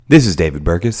This is David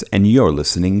Burkus, and you're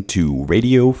listening to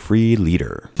Radio Free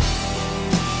Leader.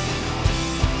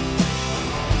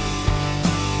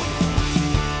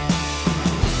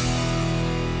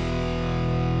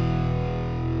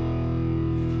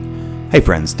 Hey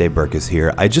friends, Dave Burkus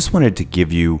here. I just wanted to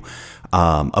give you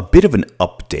a bit of an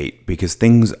update because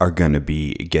things are going to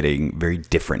be getting very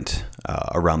different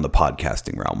around the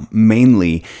podcasting realm.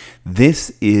 Mainly, this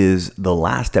is the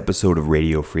last episode of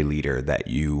Radio Free Leader that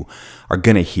you are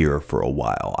going to hear for a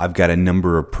while. I've got a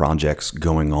number of projects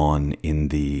going on in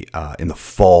the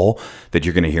fall that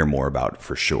you're going to hear more about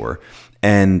for sure.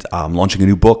 And I'm launching a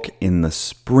new book in the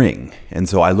spring. And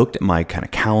so I looked at my kind of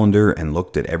calendar and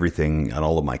looked at everything and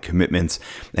all of my commitments.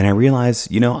 And I realized,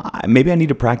 maybe I need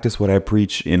to practice what I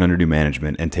preach in Under New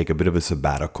Management and take a bit of a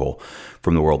sabbatical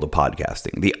from the world of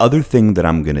podcasting. The other thing that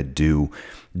I'm going to do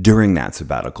during that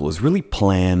sabbatical is really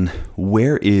plan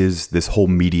where is this whole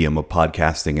medium of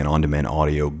podcasting and on-demand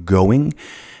audio going,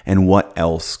 and what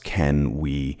else can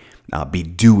we be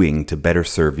doing to better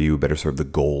serve you, better serve the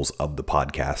goals of the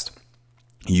podcast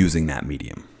using that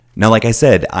medium. Now, like I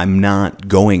said, I'm not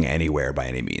going anywhere by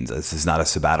any means. This is not a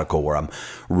sabbatical where I'm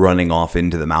running off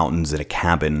into the mountains in a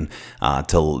cabin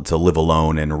to live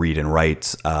alone and read and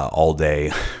write all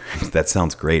day. That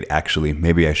sounds great, actually.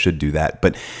 Maybe I should do that.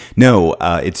 But no,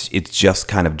 it's just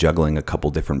kind of juggling a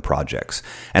couple different projects.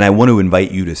 And I want to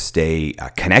invite you to stay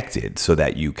connected so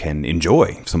that you can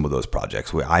enjoy some of those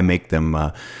projects. I make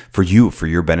them for you, for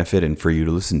your benefit, and for you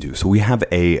to listen to. So we have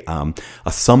a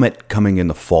summit coming in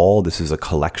the fall. This is a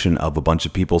collection of a bunch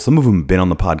of people, some of whom have been on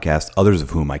the podcast, others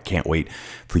of whom I can't wait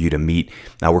for you to meet.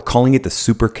 Now, we're calling it the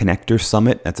Super Connector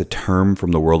Summit. That's a term from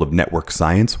the world of network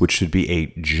science, which should be a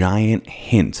giant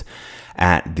hint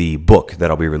at the book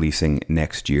that I'll be releasing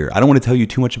next year. I don't want to tell you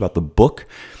too much about the book,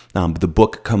 but the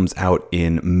book comes out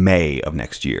in May of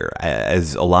next year.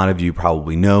 As a lot of you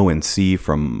probably know and see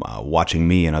from watching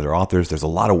me and other authors, there's a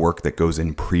lot of work that goes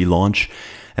in pre-launch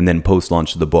and then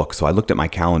post-launch of the book. So I looked at my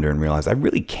calendar and realized I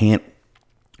really can't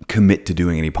commit to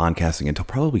doing any podcasting until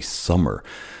probably summer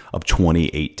of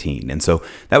 2018. And so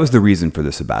that was the reason for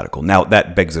the sabbatical. Now,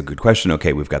 that begs a good question.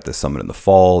 Okay, we've got this summit in the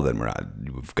fall, then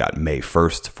we've got May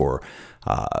 1st for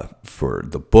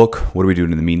the book. What are we doing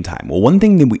in the meantime? Well, one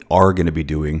thing that we are going to be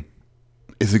doing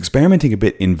is experimenting a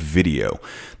bit in video.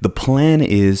 The plan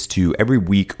is to every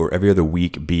week or every other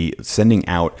week be sending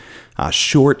out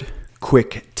short,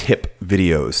 quick tip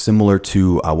videos, similar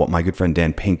to what my good friend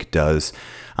Dan Pink does,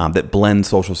 that blend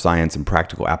social science and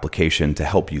practical application to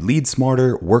help you lead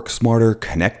smarter, work smarter,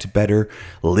 connect better,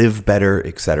 live better,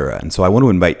 etc. And so I want to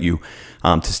invite you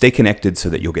to stay connected so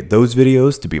that you'll get those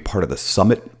videos, to be a part of the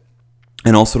summit,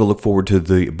 and also to look forward to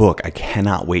the book. I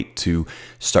cannot wait to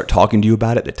start talking to you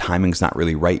about it. The timing's not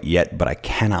really right yet, but I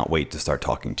cannot wait to start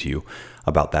talking to you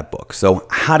about that book. So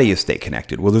how do you stay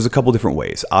connected? Well, there's a couple different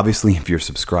ways. Obviously, if you're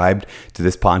subscribed to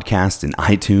this podcast in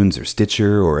iTunes or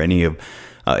Stitcher or any of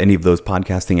those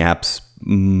podcasting apps,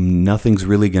 nothing's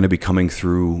really going to be coming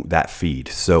through that feed.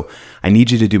 So I need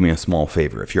you to do me a small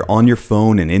favor. If you're on your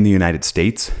phone and in the United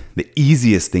States, the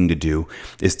easiest thing to do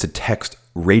is to text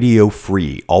Radio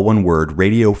Free, all one word,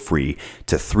 Radio Free,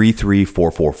 to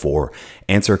 33444.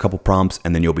 Answer a couple prompts,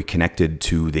 and then you'll be connected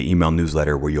to the email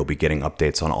newsletter where you'll be getting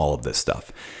updates on all of this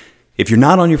stuff. If you're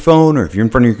not on your phone, or if you're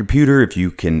in front of your computer, if you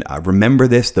can remember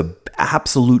this, the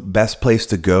absolute best place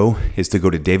to go is to go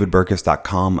to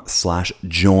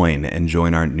davidburkus.com/join and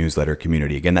join our newsletter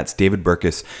community. Again, that's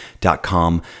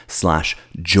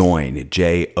davidburkus.com/join,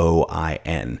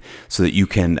 JOIN, so that you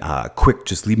can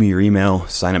just leave me your email,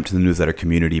 sign up to the newsletter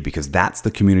community, because that's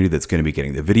the community that's going to be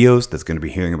getting the videos, that's going to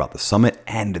be hearing about the summit,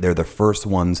 and they're the first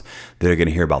ones that are going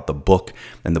to hear about the book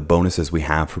and the bonuses we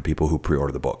have for people who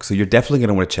pre-order the book. So you're definitely going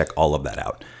to want to check all of that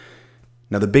out.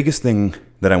 Now, the biggest thing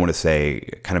that I want to say,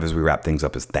 kind of as we wrap things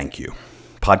up, is thank you.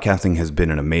 Podcasting has been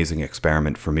an amazing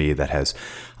experiment for me that has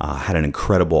had an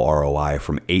incredible ROI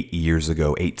from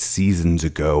 8 seasons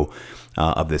ago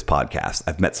of this podcast.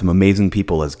 I've met some amazing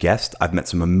people as guests. I've met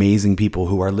some amazing people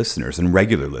who are listeners and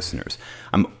regular listeners.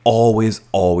 I'm always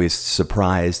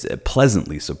surprised,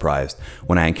 pleasantly surprised,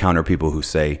 when I encounter people who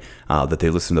say that they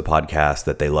listen to the podcast,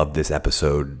 that they love this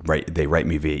episode, they write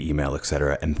me via email,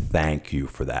 etc. And thank you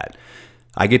for that.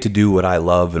 I get to do what I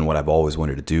love and what I've always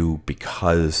wanted to do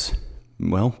because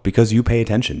you pay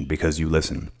attention, because you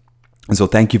listen. And so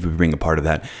thank you for being a part of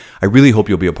that. I really hope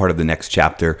you'll be a part of the next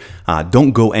chapter.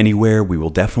 Don't go anywhere. We will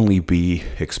definitely be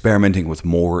experimenting with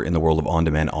more in the world of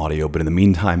on-demand audio. But in the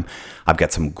meantime, I've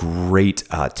got some great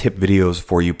tip videos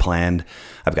for you planned.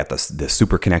 I've got the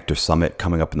Super Connector Summit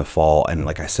coming up in the fall. And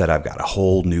like I said, I've got a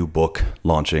whole new book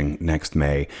launching next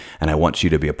May. And I want you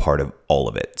to be a part of all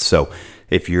of it. So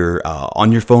If you're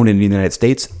on your phone in the United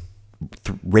States,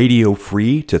 radio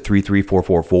free to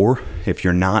 33444. If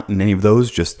you're not in any of those,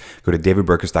 just go to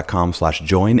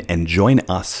davidburkus.com/join and join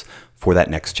us for that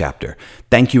next chapter.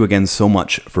 Thank you again so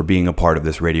much for being a part of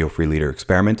this Radio Free Leader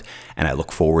experiment, and I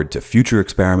look forward to future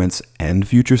experiments and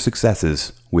future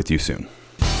successes with you soon.